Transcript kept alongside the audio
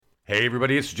Hey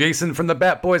everybody, it's Jason from the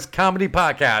Bat Boys Comedy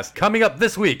Podcast. Coming up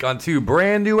this week on 2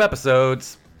 brand new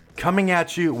episodes. Coming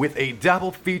at you with a double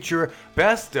feature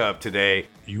best of today.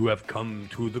 You have come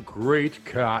to the great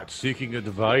cat seeking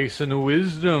advice and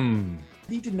wisdom.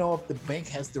 Need to know if the bank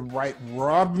has the right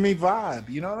rob me vibe.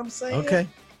 You know what I'm saying? Okay.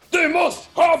 They must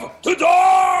have to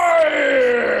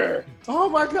die! Oh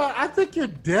my God, I think you're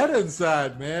dead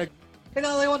inside, man. And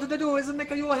all I wanted to do is make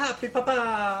you happy,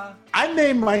 Papa. I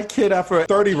named my kid after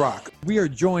 30 Rock. We are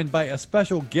joined by a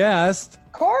special guest.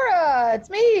 Cora, it's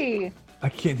me. I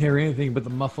can't hear anything but the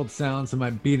muffled sounds of my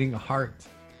beating heart.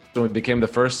 So we became the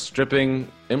first stripping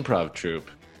improv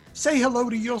troupe. Say hello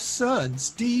to your son,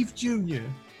 Steve Jr.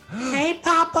 Hey,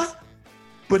 Papa.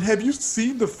 But have you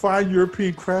seen the fine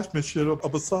European craftsmanship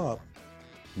of Assad?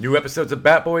 New episodes of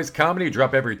Bat Boys Comedy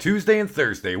drop every Tuesday and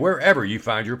Thursday, wherever you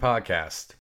find your podcast.